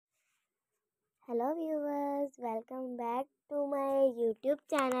Hello viewers, welcome back to my YouTube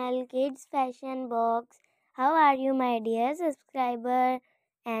channel Kids Fashion Box. How are you my dear subscriber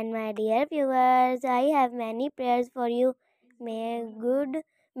and my dear viewers? I have many prayers for you. May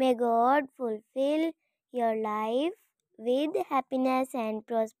God fulfill your life with happiness and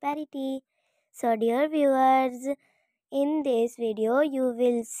prosperity. So dear viewers, in this video you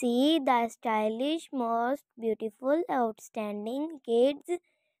will see the stylish, most beautiful, outstanding kids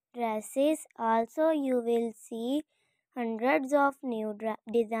dresses. Also you will see hundreds of new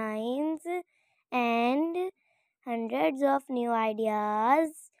designs and hundreds of new ideas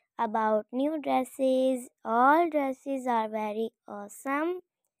about new dresses. All dresses are very awesome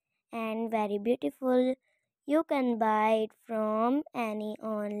and very beautiful. You can buy it from any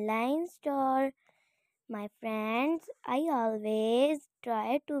online store. My friends, I always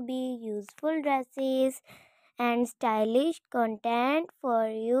try to be useful dresses and stylish content for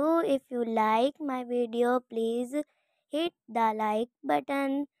you. If you like my video, please hit the like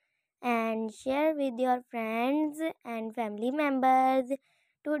button and share with your friends and family members.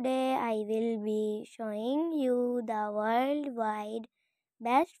 Today I will be showing you the worldwide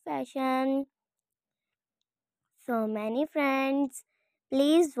best fashion. So many friends,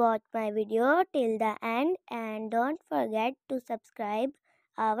 please watch my video till the end and don't forget to subscribe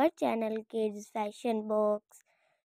our channel Kids Fashion Box.